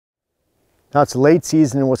Now it's late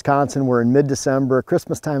season in Wisconsin. We're in mid-December.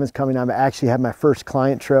 Christmas time is coming. I actually have my first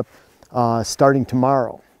client trip starting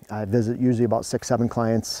tomorrow. I visit usually about 6-7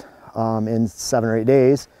 clients in 7 or 8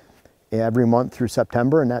 days every month through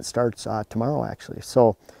September, and that starts tomorrow actually.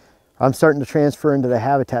 So I'm starting to transfer into the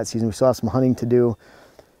habitat season. We still have some hunting to do.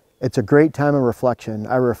 It's a great time of reflection.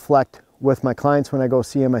 I reflect with my clients when I go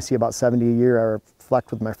see them. I see about 70 a year. I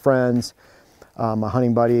reflect with my friends, my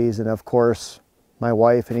hunting buddies, and of course my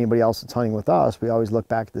wife and anybody else that's hunting with us. We always look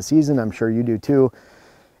back at the season. I'm sure you do too.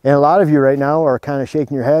 And a lot of you right now are kind of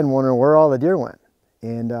shaking your head and wondering where all the deer went.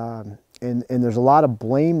 And there's a lot of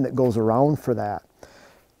blame that goes around for that.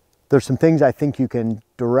 There's some things I think you can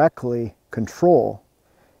directly control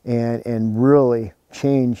and really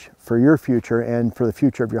change for your future and for the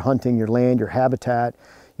future of your hunting, your land, your habitat,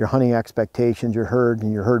 your hunting expectations, your herd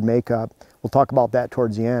and your herd makeup. We'll talk about that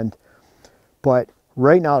towards the end. But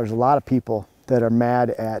right now there's a lot of people that are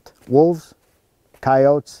mad at wolves,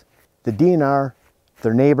 coyotes, the DNR,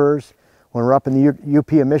 their neighbors. When we're up in the UP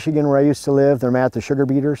of Michigan where I used to live, they're mad at the sugar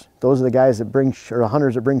beaters. Those are the guys that bring, or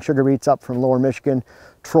hunters that bring sugar beets up from lower Michigan.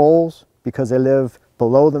 Trolls, because they live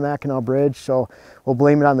below the Mackinac Bridge. So we'll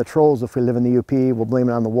blame it on the trolls if we live in the UP. We'll blame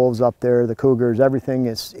it on the wolves up there, the cougars, everything.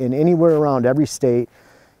 Is in anywhere around every state,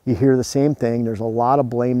 you hear the same thing. There's a lot of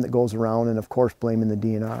blame that goes around, and of course blaming the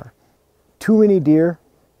DNR. Too many deer,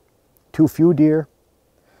 too few deer.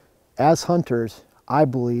 As hunters, I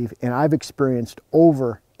believe, and I've experienced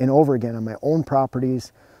over and over again on my own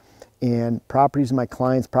properties and properties of my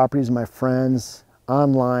clients, properties of my friends,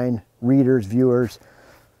 online, readers, viewers,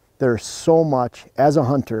 there's so much as a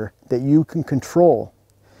hunter that you can control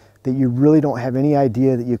that you really don't have any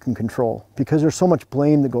idea that you can control, because there's so much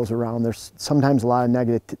blame that goes around. There's sometimes a lot of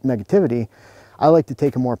negativity. I like to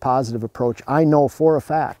take a more positive approach. I know for a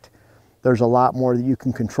fact there's a lot more that you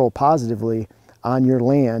can control positively on your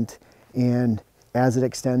land and as it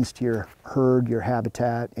extends to your herd, your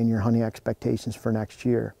habitat, and your hunting expectations for next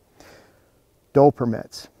year. Doe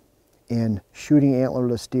permits and shooting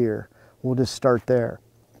antlerless deer. We'll just start there.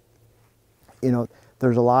 You know,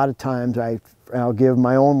 there's a lot of times I'll give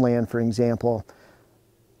my own land, for example.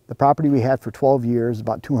 The property we had for 12 years,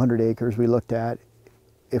 about 200 acres we looked at.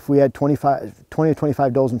 If we had 20 to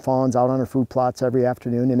 25 does and fawns out on our food plots every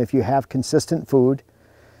afternoon, and if you have consistent food,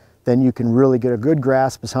 then you can really get a good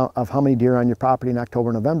grasp of how many deer are on your property in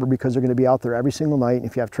October and November, because they're going to be out there every single night. And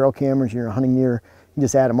if you have trail cameras and you're hunting near, you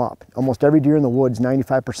just add them up. Almost every deer in the woods,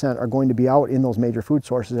 95%, are going to be out in those major food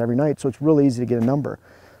sources every night, so it's really easy to get a number.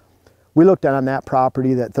 We looked at on that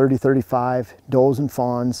property that 30, 35 does and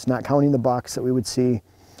fawns, not counting the bucks that we would see.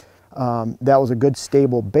 That was a good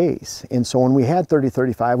stable base. And so when we had 30,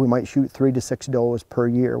 35, we might shoot 3 to 6 does per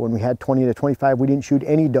year. When we had 20 to 25, we didn't shoot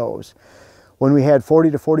any does. When we had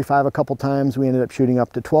 40 to 45 a couple times, we ended up shooting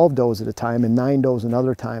up to 12 does at a time and 9 does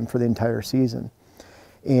another time for the entire season.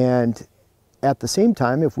 And at the same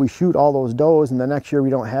time, if we shoot all those does and the next year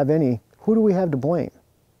we don't have any, who do we have to blame?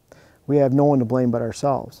 We have no one to blame but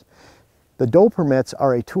ourselves. The doe permits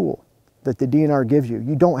are a tool that the DNR gives you.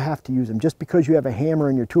 You don't have to use them. Just because you have a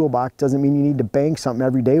hammer in your toolbox doesn't mean you need to bang something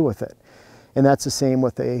every day with it. And that's the same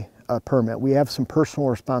with a permit. We have some personal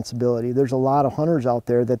responsibility. There's a lot of hunters out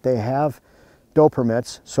there that they have doe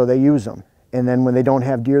permits, so they use them. And then when they don't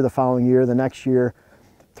have deer the following year, the next year,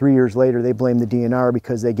 3 years later, they blame the DNR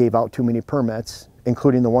because they gave out too many permits,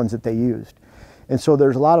 including the ones that they used. And so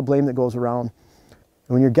there's a lot of blame that goes around. And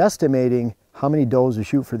when you're guesstimating how many does to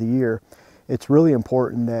shoot for the year, it's really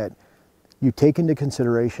important that you take into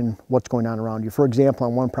consideration what's going on around you. For example,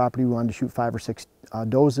 on one property, we wanted to shoot 5 or 6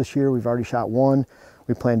 does this year. We've already shot 1.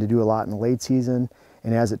 We plan to do a lot in the late season.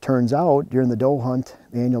 And as it turns out, during the doe hunt,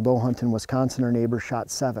 the annual doe hunt in Wisconsin, our neighbors shot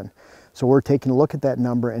 7. So we're taking a look at that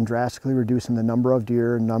number and drastically reducing the number of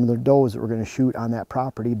deer and number of does that we're going to shoot on that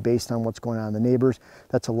property based on what's going on in the neighbors.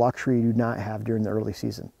 That's a luxury you do not have during the early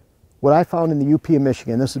season. What I found in the UP of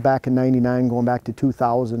Michigan, this is back in '99, going back to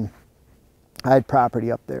 2000, I had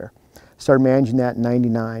property up there. Started managing that in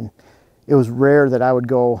 '99. It was rare that I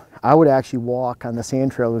would actually walk on the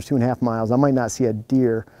sand trail. There's 2.5 miles. I might not see a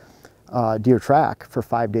deer track for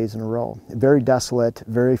 5 days in a row. Very desolate,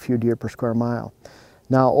 very few deer per square mile.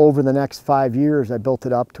 Now over the next 5 years, I built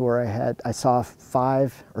it up to where I saw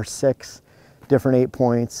 5 or 6 different 8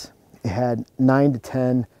 points. It had 9 to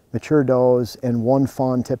 10 mature does and 1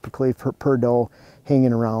 fawn typically per doe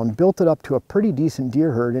hanging around. Built it up to a pretty decent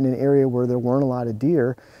deer herd in an area where there weren't a lot of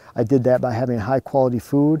deer. I did that by having high quality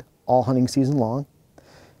food all hunting season long.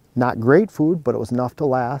 Not great food, but it was enough to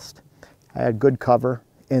last. I had good cover,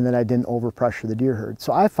 and then I didn't overpressure the deer herd.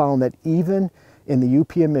 So I found that even in the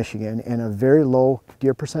UP of Michigan, in a very low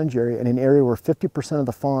deer percentage area in an area where 50% of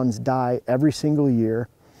the fawns die every single year,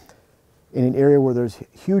 in an area where there's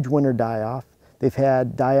huge winter die-off. They've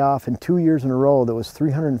had die-off in 2 years in a row that was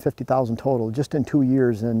 350,000 total, just in 2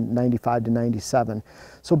 years in 95 to 97.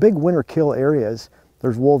 So big winter kill areas.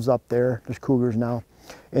 There's wolves up there, there's cougars now.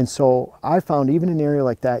 And so I found even in an area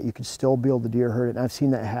like that, you could still build a deer herd, and I've seen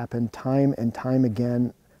that happen time and time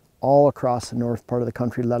again all across the north part of the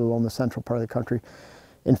country, let alone the central part of the country.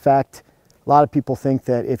 In fact, a lot of people think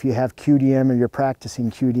that if you have QDM or you're practicing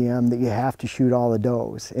QDM, that you have to shoot all the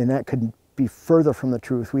does, and that could be further from the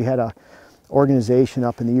truth. We had a organization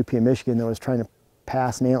up in the UP of Michigan that was trying to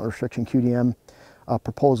pass an antler restriction QDM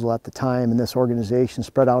proposal at the time, and this organization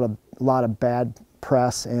spread out a lot of bad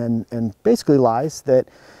press and basically lies that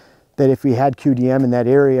if we had QDM in that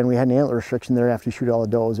area and we had an antler restriction there after you shoot all the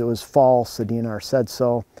does. It was false. The DNR said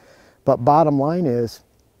so. But bottom line is,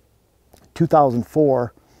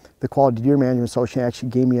 2004, the Quality Deer Management Association actually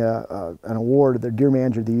gave me an award, the Deer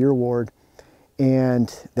Manager of the Year award,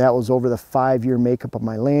 and that was over the 5-year makeup of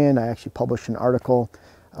my land. I actually published an article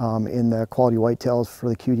in the Quality Whitetails for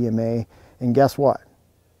the QDMA, and guess what?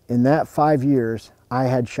 In that 5 years, I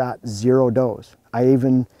had shot 0 does. I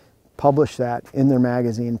even published that in their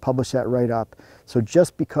magazine, published that right up. So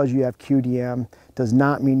just because you have QDM does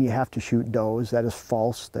not mean you have to shoot does. That is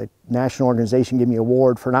false. The national organization gave me an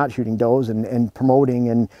award for not shooting does and promoting,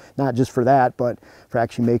 and not just for that, but for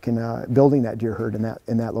actually making, building that deer herd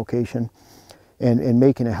in that location, and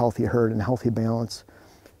making a healthy herd and a healthy balance.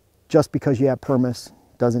 Just because you have permits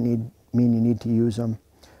doesn't mean you need to use them.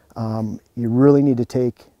 You really need to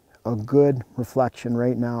take a good reflection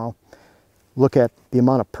right now. Look at the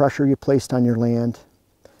amount of pressure you placed on your land,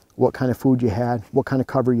 what kind of food you had, what kind of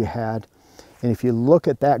cover you had. And if you look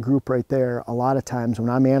at that group right there, a lot of times when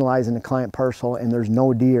I'm analyzing a client parcel and there's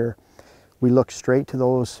no deer, we look straight to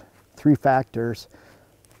those 3 factors: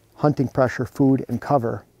 hunting pressure, food, and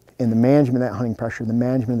cover, and the management of that hunting pressure, the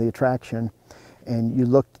management of the attraction. And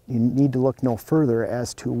you need to look no further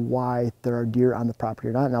as to why there are deer on the property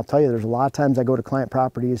or not. And I'll tell you, there's a lot of times I go to client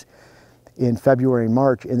properties in February and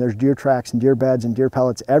March, and there's deer tracks and deer beds and deer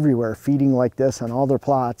pellets everywhere, feeding like this on all their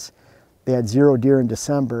plots. They had 0 deer in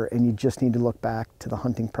December, and you just need to look back to the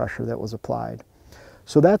hunting pressure that was applied.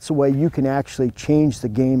 So that's the way you can actually change the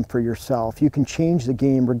game for yourself. You can change the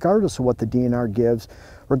game regardless of what the DNR gives,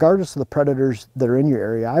 regardless of the predators that are in your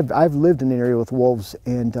area. I've lived in an area with wolves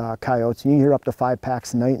and coyotes, and you hear up to 5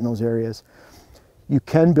 packs a night in those areas. You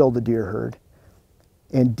can build a deer herd,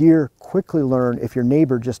 and deer quickly learn if your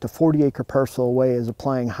neighbor just a 40-acre parcel away is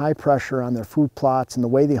applying high pressure on their food plots and the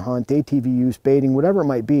way they hunt, ATV use, baiting, whatever it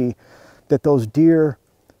might be, that those deer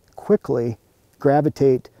quickly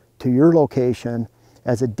gravitate to your location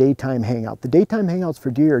as a daytime hangout. The daytime hangouts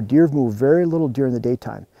for deer move very little during the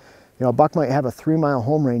daytime. You know, a buck might have a 3-mile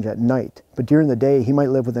home range at night, but during the day he might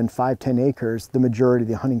live within 5-10 acres the majority of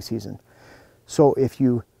the hunting season. So if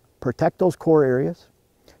you protect those core areas,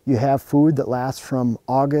 you have food that lasts from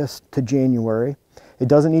August to January. It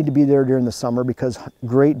doesn't need to be there during the summer, because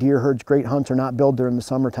great deer herds, great hunts are not built during the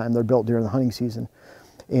summertime, they're built during the hunting season.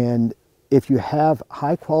 And if you have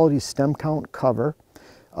high quality stem count cover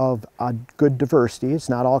of a good diversity, it's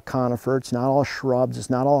not all conifer, it's not all shrubs, it's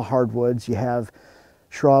not all hardwoods, you have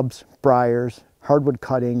shrubs, briars, hardwood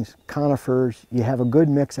cuttings, conifers, you have a good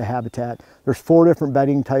mix of habitat. There's 4 different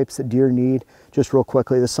bedding types that deer need. Just real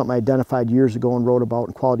quickly, this is something I identified years ago and wrote about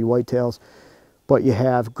in Quality Whitetails. But you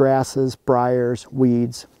have grasses, briars,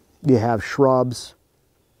 weeds, you have shrubs,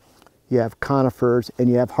 you have conifers, and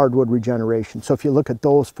you have hardwood regeneration. So if you look at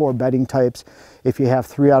those 4 bedding types, if you have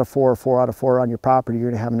 3 out of 4 or 4 out of 4 on your property, you're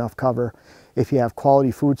gonna have enough cover. If you have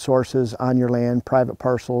quality food sources on your land, private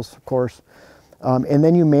parcels, of course, and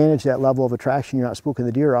then you manage that level of attraction, you're not spooking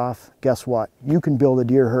the deer off, guess what? You can build a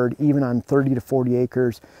deer herd even on 30 to 40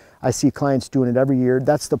 acres. I see clients doing it every year.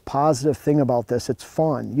 That's the positive thing about this. It's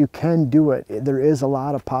fun. You can do it. There is a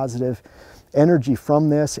lot of positive energy from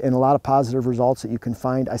this and a lot of positive results that you can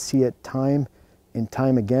find. I see it time and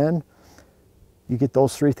time again. You get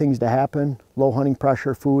those 3 things to happen: low hunting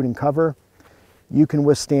pressure, food, and cover. You can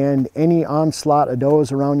withstand any onslaught of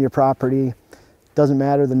does around your property. Doesn't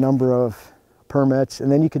matter the number of permits. And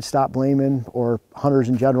then you can stop blaming, or hunters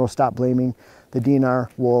in general stop blaming, the DNR,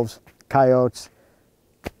 wolves, coyotes,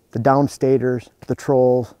 the downstaters, the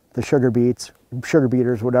trolls, the sugar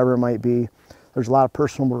beaters, whatever it might be. There's a lot of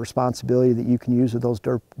personal responsibility that you can use with those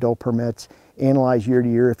doe permits. Analyze year to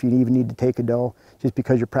year if you even need to take a doe. Just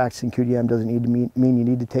because you're practicing QDM doesn't need to mean you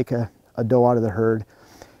need to take a doe out of the herd.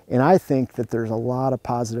 And I think that there's a lot of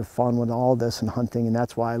positive fun with all of this in hunting, and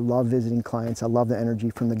that's why I love visiting clients. I love the energy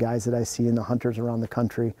from the guys that I see and the hunters around the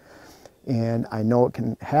country. And I know it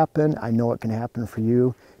can happen. I know it can happen for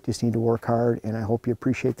you. Just need to work hard, and I hope you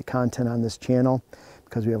appreciate the content on this channel,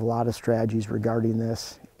 because we have a lot of strategies regarding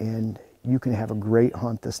this, and you can have a great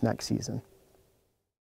hunt this next season.